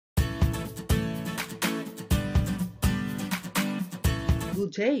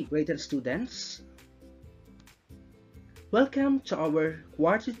Good day, graded students. Welcome to our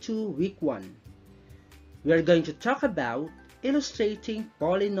Quarter 2, Week 1. We are going to talk about illustrating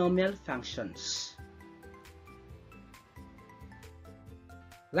polynomial functions.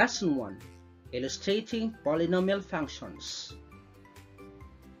 Lesson 1. Illustrating polynomial functions.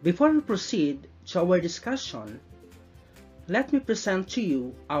 Before we proceed to our discussion, let me present to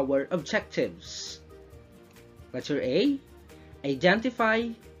you our objectives. Letter A. Identify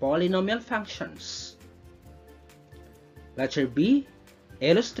polynomial functions. Letter B.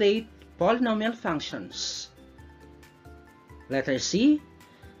 Illustrate polynomial functions. Letter C.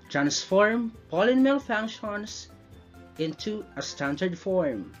 Transform polynomial functions into a standard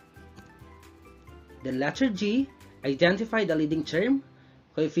form. Then letter G. Identify the leading term,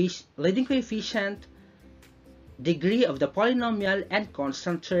 leading coefficient, degree of the polynomial, and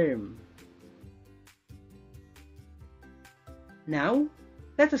constant term. Now,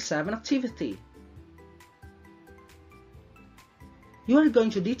 let us have an activity. You are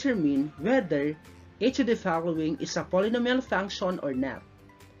going to determine whether each of the following is a polynomial function or not.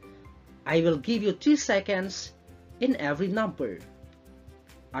 I will give you 3 seconds in every number.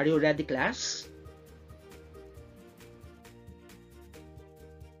 Are you ready, class?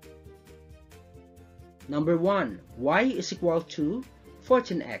 Number 1. Y is equal to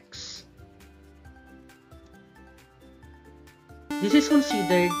 14x. This is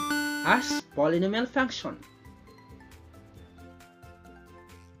considered as polynomial function.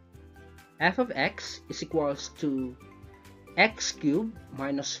 F of x is equals to x cubed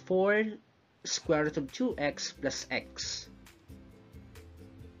minus 4 square root of 2x plus x.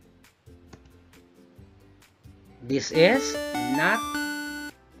 This is not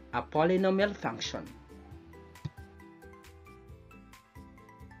a polynomial function.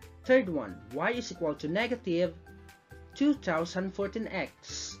 Third one, y is equal to negative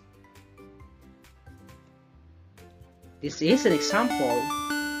 2014x. This is an example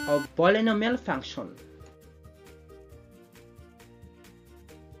of polynomial function.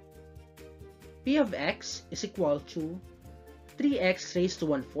 P of x is equal to 3x raised to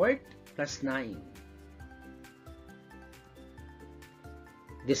 1/4 plus 9.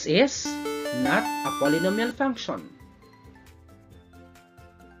 This is not a polynomial function.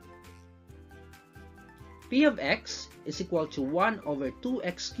 P of x is equal to 1 over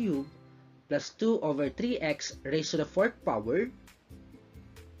 2x cubed plus 2 over 3x raised to the 4th power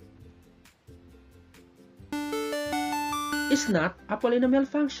is not a polynomial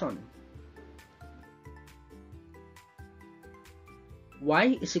function.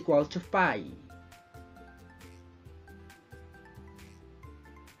 Y is equal to pi.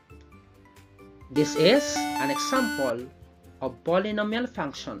 This is an example of polynomial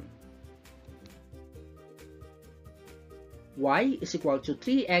function. Y is equal to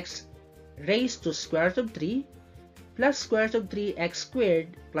 3x raised to square root of 3 plus square root of 3x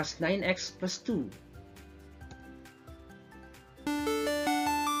squared plus 9x plus 2.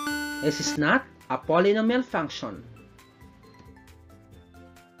 This is not a polynomial function.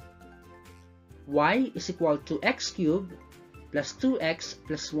 Y is equal to x cubed plus 2x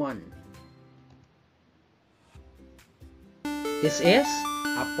plus 1. This is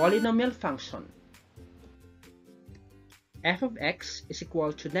a polynomial function. F of x is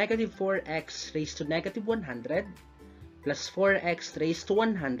equal to negative 4x raised to negative 100 plus 4x raised to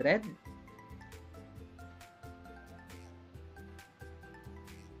 100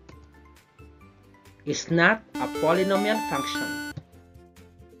 is not a polynomial function.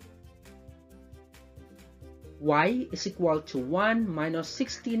 Y is equal to 1 minus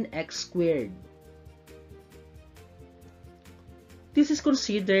 16x squared. This is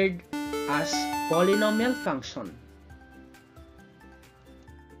considered as polynomial function.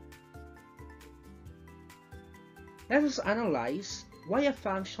 Let us analyze why a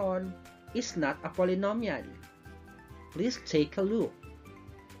function is not a polynomial. Please take a look.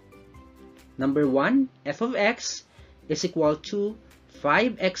 Number 1, f of x is equal to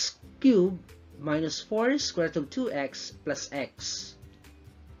 5x cubed minus 4 square root of 2x plus x.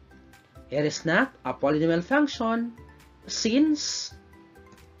 It is not a polynomial function since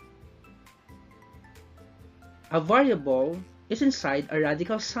a variable is inside a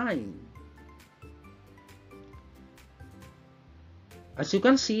radical sign. As you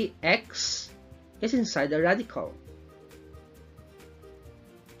can see, x is inside a radical.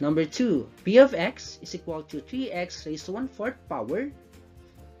 Number 2, p of x is equal to 3x raised to 1/4 power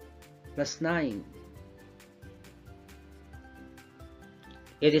plus 9.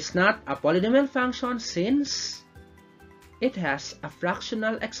 It is not a polynomial function since it has a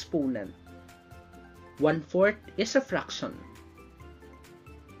fractional exponent. 1/4 is a fraction.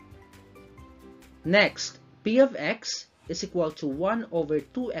 Next, p of x is equal to 1 over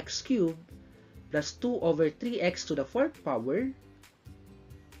 2x cubed plus 2 over 3x to the 4th power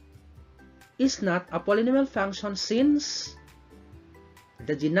is not a polynomial function since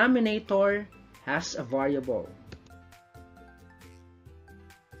the denominator has a variable.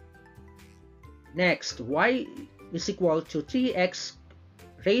 Next, y is equal to 3x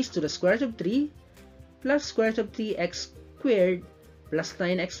raised to the square root of 3 plus square root of 3x squared plus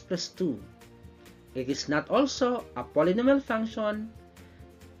 9x plus 2. It is not also a polynomial function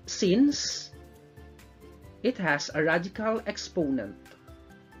since it has a radical exponent.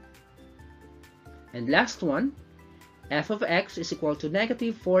 And last one, f of x is equal to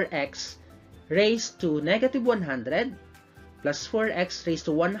negative 4x raised to negative 100 plus 4x raised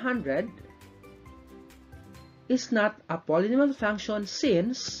to 100 is not a polynomial function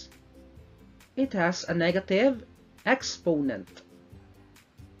since it has a negative exponent.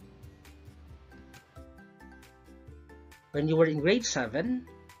 When you were in grade 7,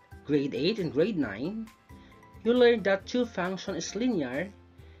 grade 8, and grade 9, you learned that two function is linear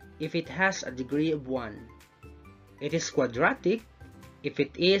if it has a degree of 1. It is quadratic if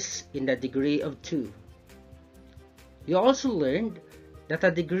it is in the degree of 2. You also learned that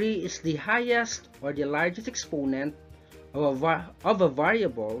a degree is the highest or the largest exponent of a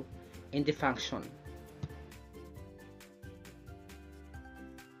variable in the function.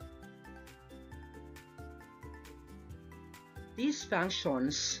 These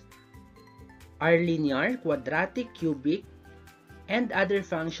functions are linear, quadratic, cubic, and other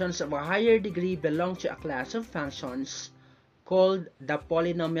functions of a higher degree belong to a class of functions called the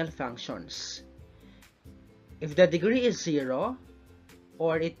polynomial functions. If the degree is 0,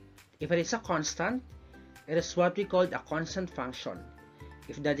 or if it is a constant, it is what we call a constant function.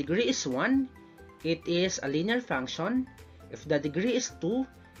 If the degree is 1, it is a linear function. If the degree is 2,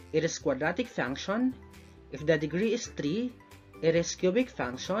 it is quadratic function. If the degree is 3, it is cubic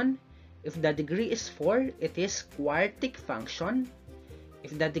function. If the degree is 4, it is quartic function.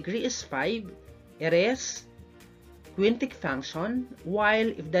 If the degree is 5, it is quintic function. While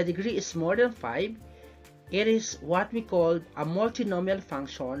if the degree is more than 5, it is what we call a multinomial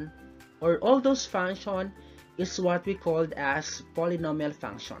function, or all those functions is what we called as polynomial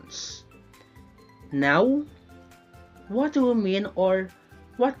functions. Now, what do we mean, or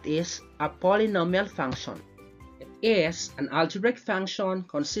what is a polynomial function? It is an algebraic function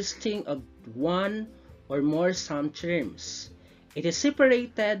consisting of one or more sum terms. It is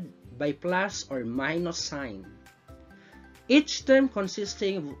separated by plus or minus sign. Each term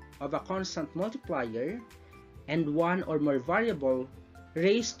consisting of a constant multiplier and one or more variable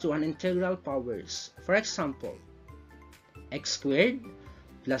raised to an integral powers. For example, x squared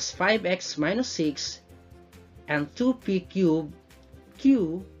plus 5x minus 6 and 2p cubed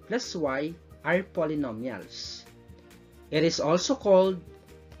q plus y are polynomials. It is also called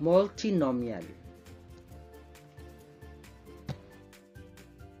multinomial.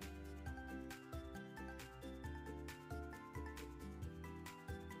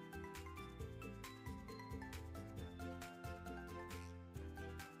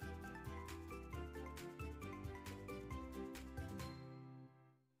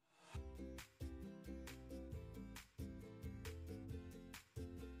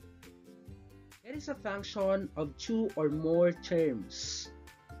 It is a function of two or more terms.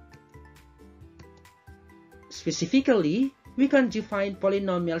 Specifically, we can define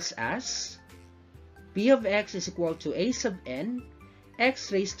polynomials as p of x is equal to a sub n,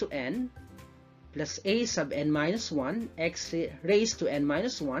 x raised to n, plus a sub n minus 1, x raised to n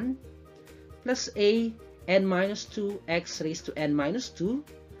minus 1, plus a n minus 2, x raised to n minus 2,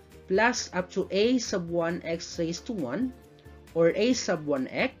 plus up to a sub 1, x raised to 1, or a sub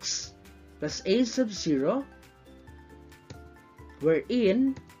 1x, plus a sub 0,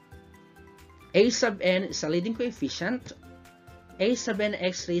 wherein a sub n is a leading coefficient, a sub n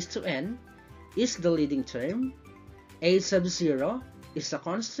x raised to n is the leading term, a sub 0 is a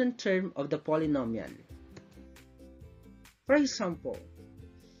constant term of the polynomial. For example,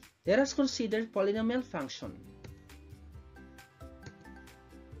 let us consider polynomial function.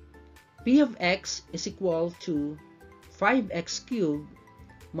 P of x is equal to 5x cubed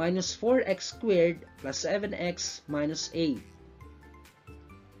minus 4x squared plus 7x minus 8.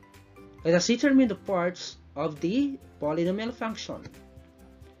 Let us determine the parts of the polynomial function.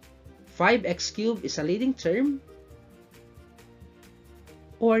 5x cubed is a leading term,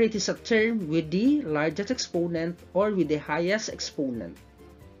 or it is a term with the largest exponent or with the highest exponent.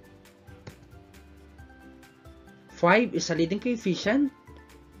 5 is a leading coefficient,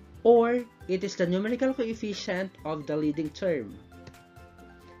 or it is the numerical coefficient of the leading term.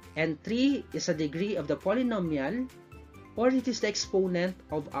 and 3 is a degree of the polynomial, or it is the exponent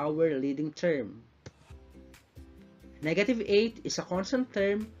of our leading term. Negative 8 is a constant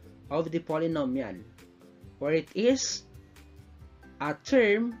term of the polynomial, or it is a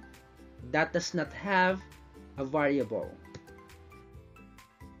term that does not have a variable.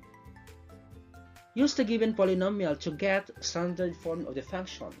 Use the given polynomial to get standard form of the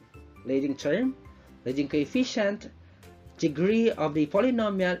function: leading term, leading coefficient, degree of the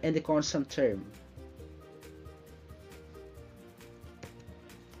polynomial, and the constant term.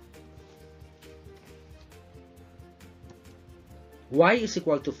 Y is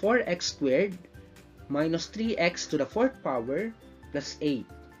equal to 4x squared minus 3x to the 4th power plus 8.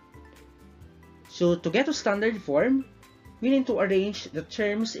 So to get to standard form, we need to arrange the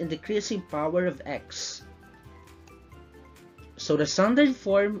terms in decreasing power of x. So the standard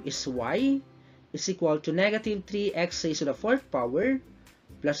form is y is equal to negative 3x raised to the 4th power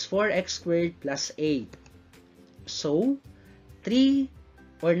plus 4x squared plus 8. So 3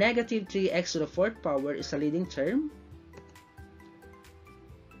 or negative 3x to the 4th power is a leading term.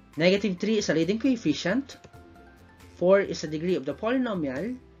 Negative 3 is a leading coefficient. 4 is the degree of the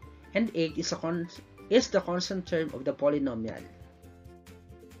polynomial. And 8 is the constant term of the polynomial.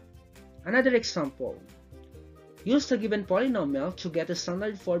 Another example. Use the given polynomial to get the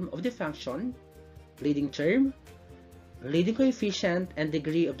standard form of the function: leading term, leading coefficient, and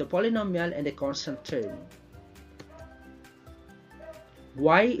degree of the polynomial, and the constant term.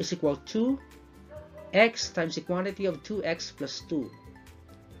 Y is equal to x times the quantity of 2x plus 2.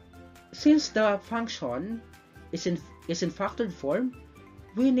 Since the function is in factored form,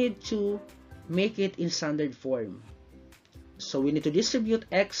 we need to make it in standard form. So we need to distribute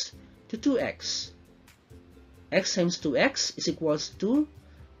x to 2x. X times 2x is equals to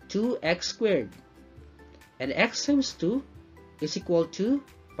 2x squared. And x times 2 is equal to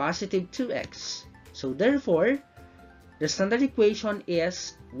positive 2x. So therefore, the standard equation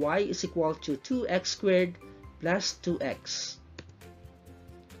is y is equal to 2x squared plus 2x.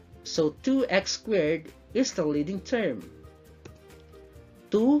 So 2x squared is the leading term.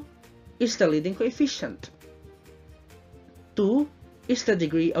 2 is the leading coefficient. 2 is the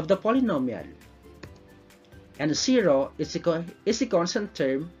degree of the polynomial. And 0 is the constant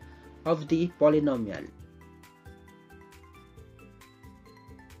term of the polynomial.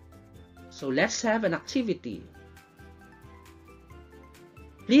 So let's have an activity.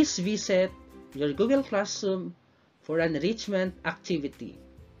 Please visit your Google Classroom for an enrichment activity.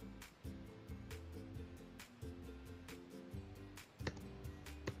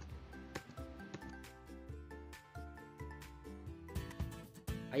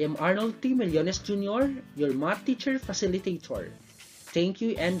 I am Arnold T. Millones Jr., your math teacher facilitator. Thank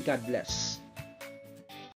you and God bless.